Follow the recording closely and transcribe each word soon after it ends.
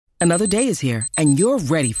Another day is here, and you're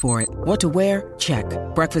ready for it. What to wear? Check.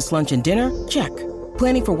 Breakfast, lunch, and dinner? Check.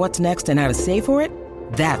 Planning for what's next and how to save for it?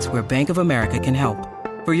 That's where Bank of America can help.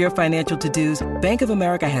 For your financial to-dos, Bank of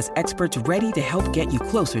America has experts ready to help get you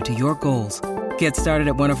closer to your goals. Get started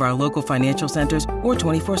at one of our local financial centers or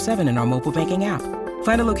 24/7 in our mobile banking app.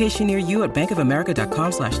 Find a location near you at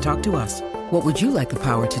bankofamerica.com/talktous. What would you like the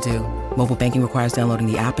power to do? Mobile banking requires downloading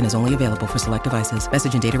the app and is only available for select devices.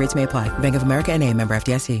 Message and data rates may apply. Bank of America N.A., member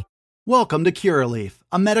FDIC. Welcome to Curaleaf,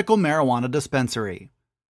 a medical marijuana dispensary.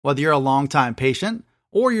 Whether you're a longtime patient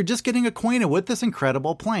or you're just getting acquainted with this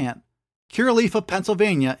incredible plant, Curaleaf of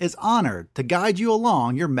Pennsylvania is honored to guide you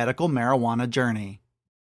along your medical marijuana journey.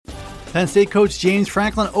 Penn State coach James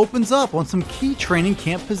Franklin opens up on some key training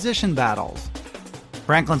camp position battles.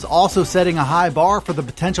 Franklin's also setting a high bar for the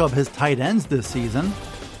potential of his tight ends this season.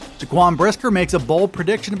 Jaquan Brisker makes a bold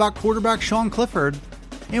prediction about quarterback Sean Clifford.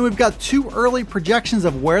 And we've got two early projections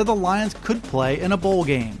of where the Lions could play in a bowl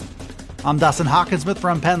game. I'm Dustin Hawkinsmith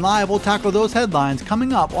from Penn Live. We'll tackle those headlines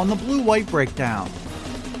coming up on the Blue White Breakdown.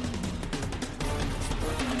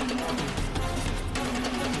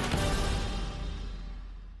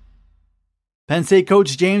 Penn State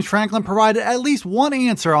coach James Franklin provided at least one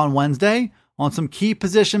answer on Wednesday on some key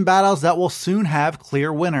position battles that will soon have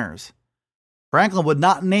clear winners. Franklin would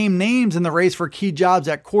not name names in the race for key jobs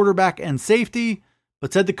at quarterback and safety,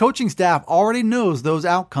 but said the coaching staff already knows those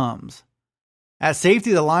outcomes. At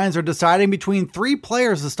safety, the Lions are deciding between three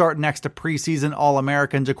players to start next to preseason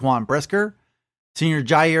All-American Jaquan Brisker. Senior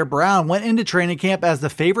Jair Brown went into training camp as the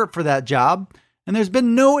favorite for that job, and there's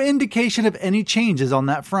been no indication of any changes on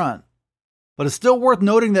that front. But it's still worth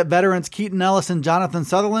noting that veterans Keaton Ellis and Jonathan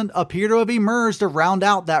Sutherland appear to have emerged to round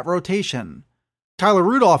out that rotation. Tyler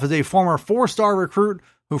Rudolph is a former four-star recruit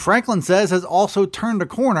who Franklin says has also turned a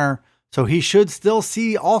corner, so he should still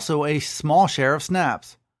see also a small share of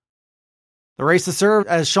snaps. The race to serve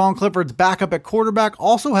as Sean Clifford's backup at quarterback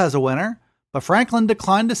also has a winner, but Franklin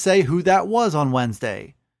declined to say who that was on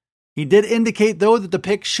Wednesday. He did indicate, though, that the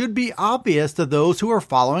pick should be obvious to those who are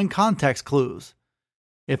following context clues.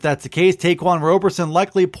 If that's the case, Taquan Roberson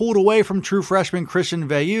likely pulled away from true freshman Christian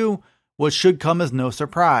Veilleux, which should come as no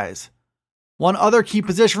surprise. One other key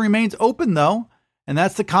position remains open, though, and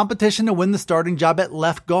that's the competition to win the starting job at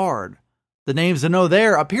left guard. The names to know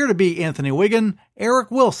there appear to be Anthony Wiggin, Eric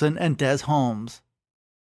Wilson, and Des Holmes.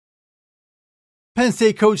 Penn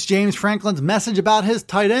State coach James Franklin's message about his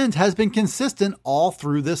tight ends has been consistent all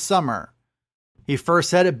through this summer. He first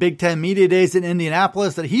said at Big Ten Media Days in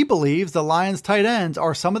Indianapolis that he believes the Lions' tight ends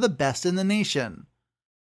are some of the best in the nation.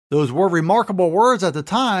 Those were remarkable words at the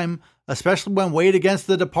time, especially when weighed against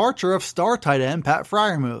the departure of star tight end Pat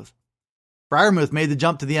Freiermuth. Freiermuth made the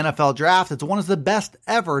jump to the NFL draft as one of the best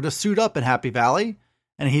ever to suit up in Happy Valley,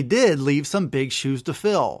 and he did leave some big shoes to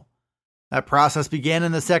fill. That process began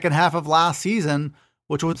in the second half of last season,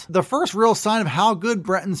 which was the first real sign of how good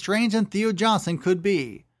Brenton Strange and Theo Johnson could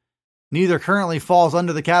be. Neither currently falls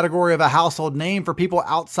under the category of a household name for people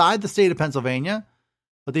outside the state of Pennsylvania,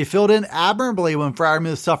 but they filled in admirably when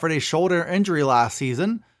Freiermuth suffered a shoulder injury last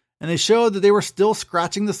season, and they showed that they were still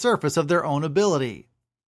scratching the surface of their own ability.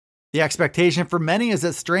 The expectation for many is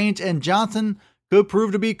that Strange and Johnson could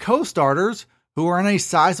prove to be co-starters who earn a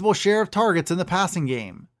sizable share of targets in the passing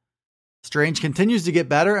game. Strange continues to get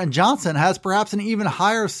better, and Johnson has perhaps an even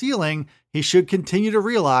higher ceiling he should continue to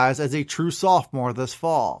realize as a true sophomore this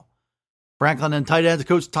fall. Franklin and tight ends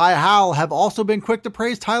coach Ty Howell have also been quick to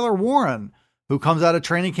praise Tyler Warren, who comes out of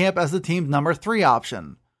training camp as the team's number 3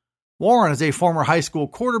 option. Warren is a former high school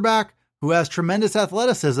quarterback who has tremendous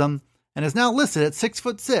athleticism and is now listed at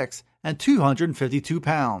 6'6" and 252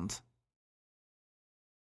 pounds.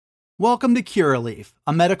 Welcome to Curaleaf,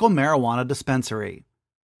 a medical marijuana dispensary.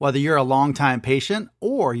 Whether you're a longtime patient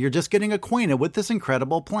or you're just getting acquainted with this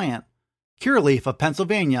incredible plant, Curaleaf of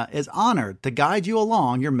Pennsylvania is honored to guide you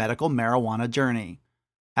along your medical marijuana journey.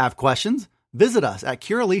 Have questions? Visit us at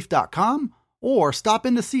curaleaf.com or stop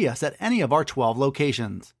in to see us at any of our 12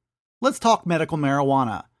 locations. Let's talk medical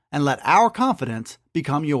marijuana and let our confidence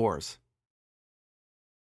become yours.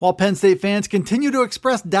 While Penn State fans continue to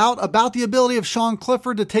express doubt about the ability of Sean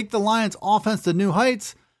Clifford to take the Lions' offense to new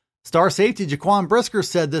heights, star safety Jaquan Brisker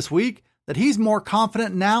said this week that he's more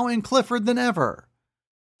confident now in Clifford than ever.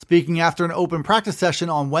 Speaking after an open practice session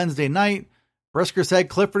on Wednesday night, Brisker said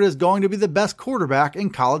Clifford is going to be the best quarterback in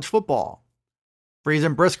college football. The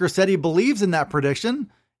reason Brisker said he believes in that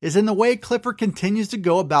prediction is in the way Clifford continues to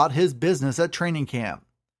go about his business at training camp.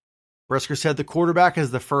 Brisker said the quarterback is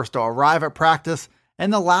the first to arrive at practice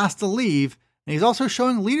and the last to leave, and he's also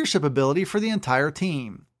showing leadership ability for the entire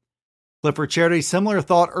team. Clifford shared a similar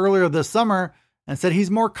thought earlier this summer and said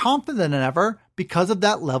he's more confident than ever because of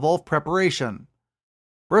that level of preparation.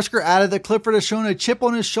 Brisker added that Clifford has shown a chip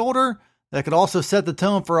on his shoulder that could also set the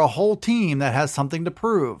tone for a whole team that has something to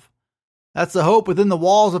prove. That's the hope within the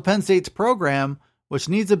walls of Penn State's program, which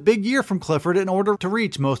needs a big year from Clifford in order to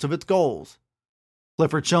reach most of its goals.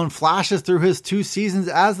 Clifford shown flashes through his 2 seasons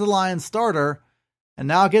as the Lions starter, and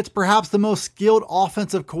now gets perhaps the most skilled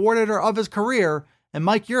offensive coordinator of his career in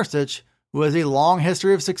Mike Yurcich, who has a long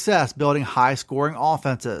history of success building high-scoring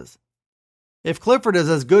offenses. If Clifford is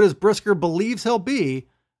as good as Brisker believes he'll be,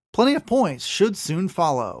 plenty of points should soon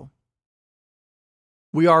follow.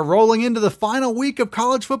 We are rolling into the final week of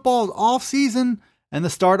college football's offseason and the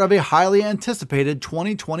start of a highly anticipated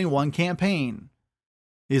 2021 campaign.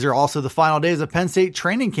 These are also the final days of Penn State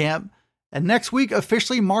training camp, and next week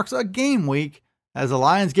officially marks a game week as the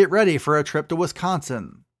Lions get ready for a trip to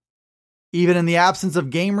Wisconsin. Even in the absence of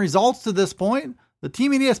game results to this point, the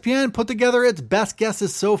team at ESPN put together its best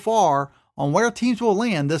guesses so far on where teams will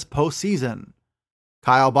land this postseason.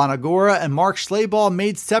 Kyle Bonagura and Mark Schlabach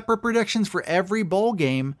made separate predictions for every bowl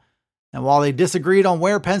game, and while they disagreed on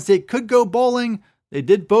where Penn State could go bowling, they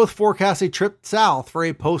did both forecast a trip south for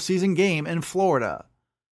a postseason game in Florida.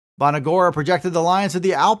 Bonagura projected the Lions to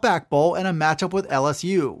the Outback Bowl in a matchup with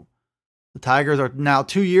LSU. The Tigers are now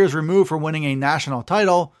 2 years removed from winning a national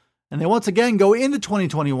title, and they once again go into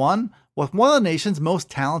 2021 with one of the nation's most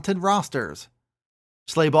talented rosters.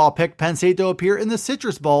 Schlabach picked Penn State to appear in the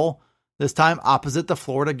Citrus Bowl, this time opposite the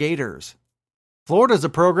Florida Gators. Florida is a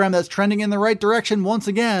program that's trending in the right direction once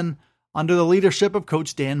again under the leadership of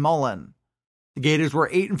Coach Dan Mullen. The Gators were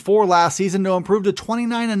 8-4 last season to improve to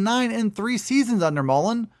 29-9 in 3 seasons under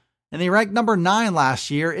Mullen, and they ranked number 9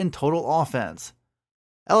 last year in total offense.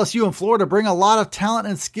 LSU and Florida bring a lot of talent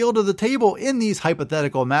and skill to the table in these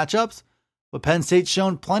hypothetical matchups, but Penn State's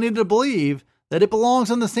shown plenty to believe that it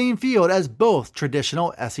belongs on the same field as both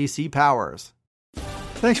traditional SEC powers.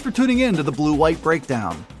 Thanks for tuning in to the Blue White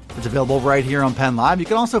Breakdown. It's available right here on Penn Live. You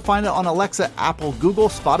can also find it on Alexa, Apple, Google,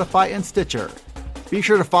 Spotify, and Stitcher. Be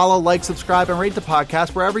sure to follow, like, subscribe, and rate the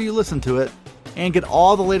podcast wherever you listen to it, and get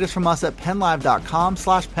all the latest from us at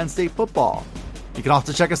PennLive.com/Penn State Football. You can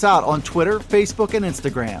also check us out on Twitter, Facebook, and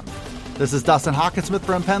Instagram. This is Dustin Hockensmith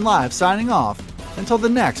from Penn Live signing off until the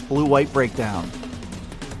next Blue White Breakdown.